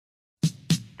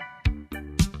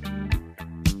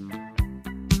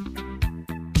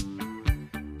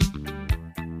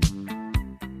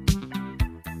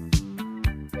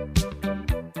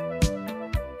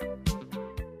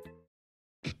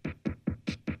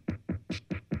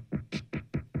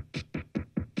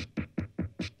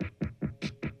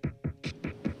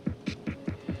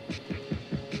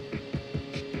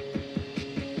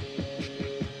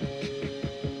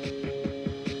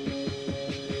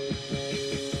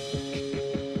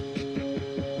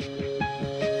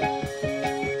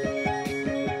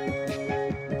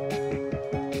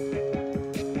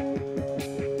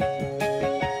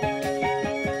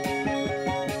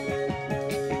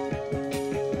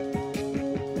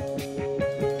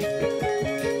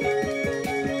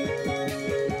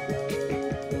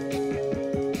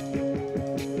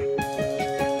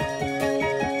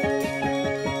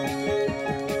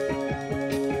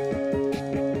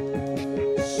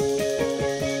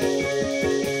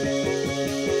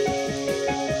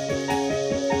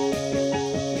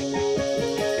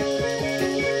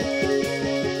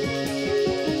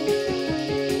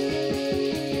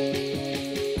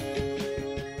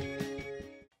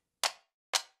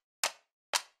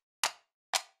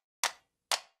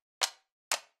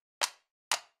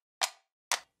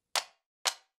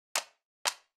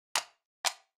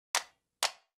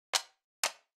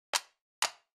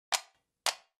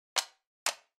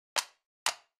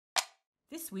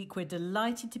This week we're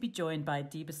delighted to be joined by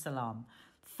Diba Salam,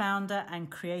 founder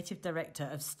and creative director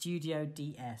of Studio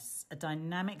DS, a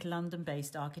dynamic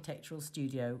London-based architectural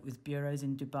studio with bureaus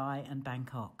in Dubai and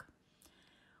Bangkok.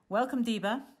 Welcome,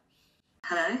 Diba.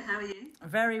 Hello, how are you?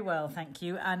 Very well, thank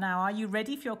you. And now, are you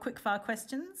ready for your quickfire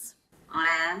questions? I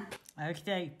am.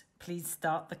 Okay, please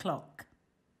start the clock.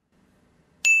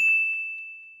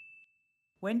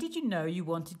 When did you know you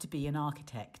wanted to be an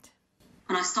architect?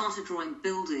 When I started drawing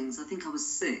buildings, I think I was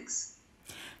 6.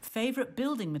 Favourite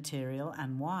building material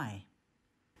and why?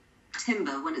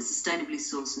 Timber, when it's sustainably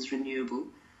sourced as renewable.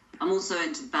 I'm also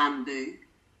into bamboo,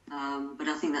 but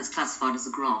I think that's classified as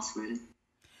a grass, really.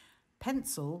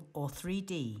 Pencil or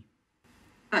 3D?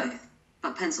 Both,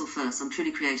 but pencil first. I'm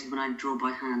truly creative when I draw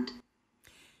by hand.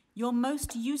 Your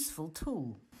most useful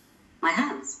tool? My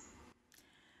hands.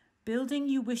 Building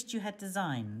you wished you had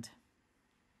designed?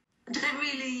 I don't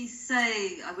really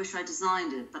say I wish I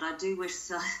designed it, but I do wish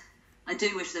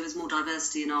there was more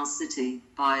diversity in our city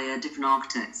by different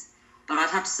architects. But I'd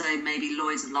have to say maybe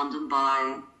Lloyd's of London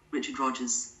by Richard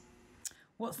Rogers.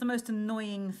 What's the most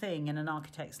annoying thing in an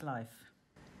architect's life?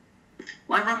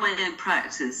 Well, I run my own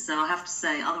practice, so I have to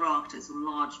say other architects with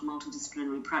large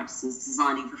multidisciplinary practices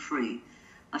designing for free,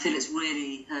 I feel it's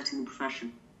really hurting the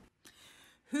profession.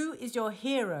 Who is your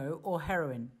hero or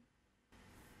heroine?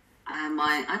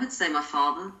 I would say my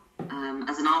father.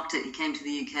 As an architect, he came to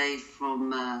the UK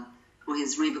for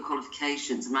his RIBA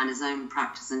qualifications and ran his own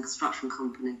practice and construction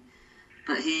company.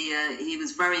 But he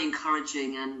was very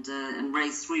encouraging and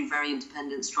raised 3 very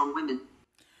independent, strong women.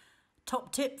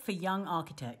 Top tip for young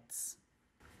architects?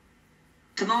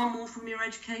 Demand more from your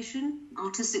education.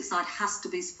 Artistic side has to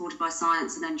be supported by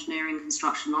science and engineering and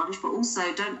construction knowledge, but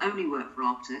also don't only work for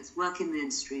architects, work in the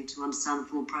industry to understand the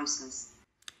full process.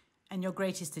 And your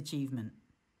greatest achievement?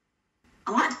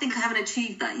 I like to think I haven't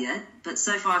achieved that yet, but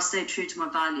so far I've stayed true to my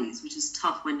values, which is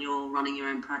tough when you're running your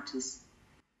own practice.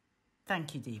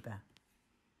 Thank you, Diba.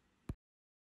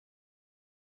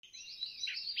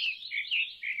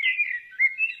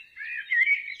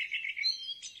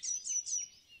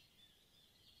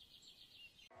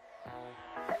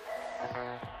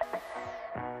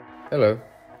 Hello,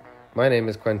 my name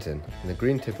is Quentin, and the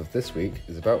green tip of this week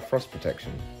is about frost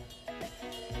protection.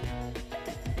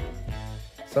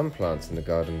 Some plants in the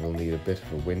garden will need a bit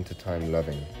of a winter-time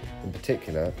loving, in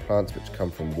particular plants which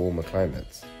come from warmer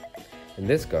climates. In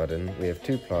this garden we have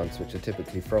 2 plants which are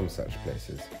typically from such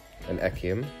places, an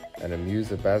echium and a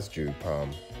Musa basjoo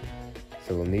palm,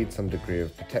 so we'll need some degree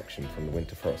of protection from the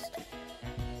winter frost.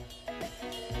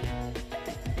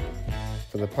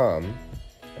 For the palm,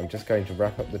 I'm just going to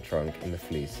wrap up the trunk in the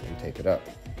fleece and tape it up.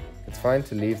 It's fine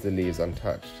to leave the leaves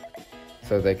untouched,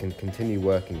 so they can continue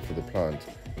working for the plant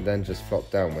and then just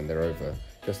flop down when they're over,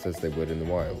 just as they would in the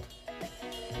wild.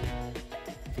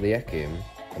 For the echium,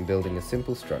 I'm building a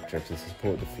simple structure to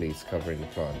support the fleece covering the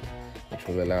plant, which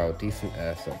will allow decent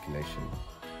air circulation,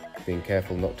 being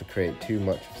careful not to create too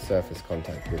much surface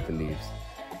contact with the leaves,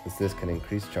 as this can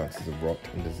increase chances of rot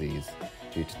and disease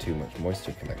due to too much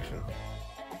moisture collection.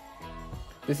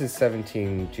 This is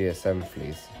 17 GSM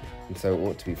fleece, and so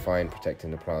ought to be fine protecting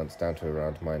the plants down to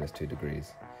around -2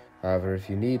 degrees. However, if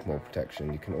you need more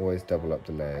protection, you can always double up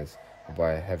the layers or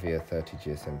buy a heavier 30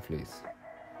 GSM fleece.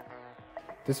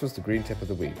 This was the green tip of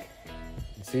the week.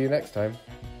 See you next time.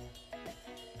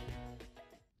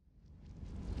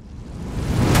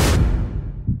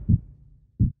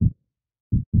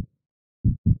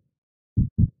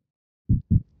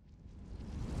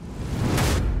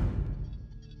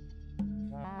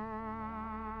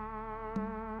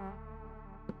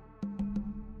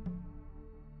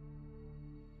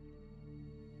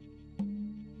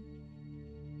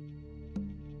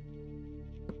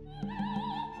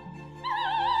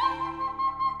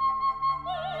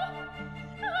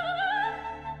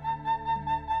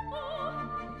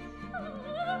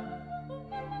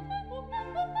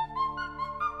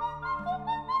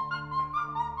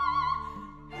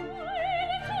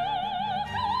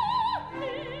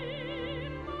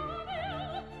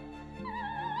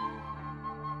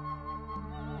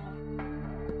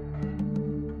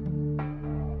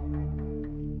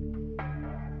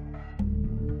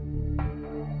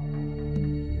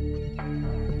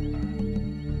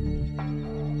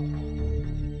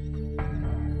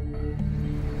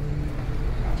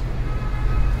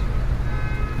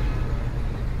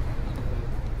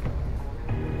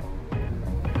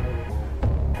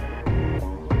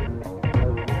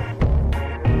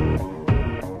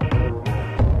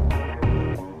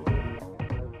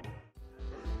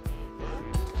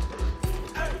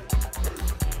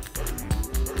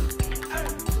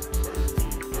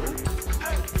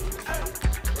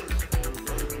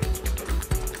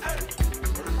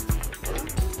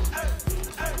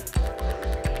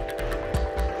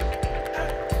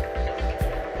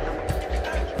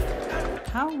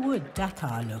 would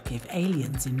Dakar look if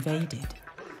aliens invaded?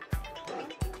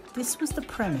 This was the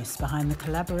premise behind the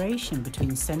collaboration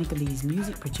between Senegalese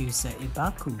music producer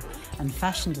Ibaaku and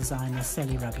fashion designer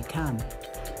Sely Rabican.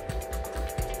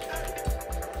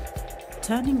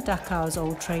 Turning Dakar's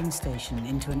old train station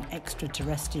into an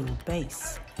extraterrestrial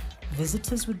base,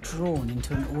 visitors were drawn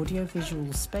into an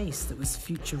audiovisual space that was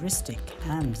futuristic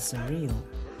and surreal.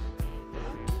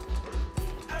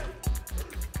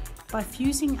 By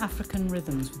fusing African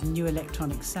rhythms with new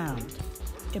electronic sound,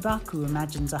 Ibaaku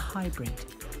imagines a hybrid,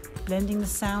 blending the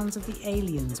sounds of the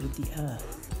aliens with the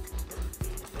earth.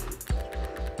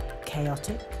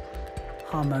 Chaotic,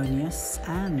 harmonious,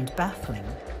 and baffling.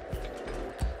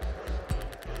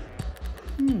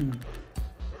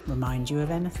 Remind you of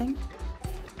anything?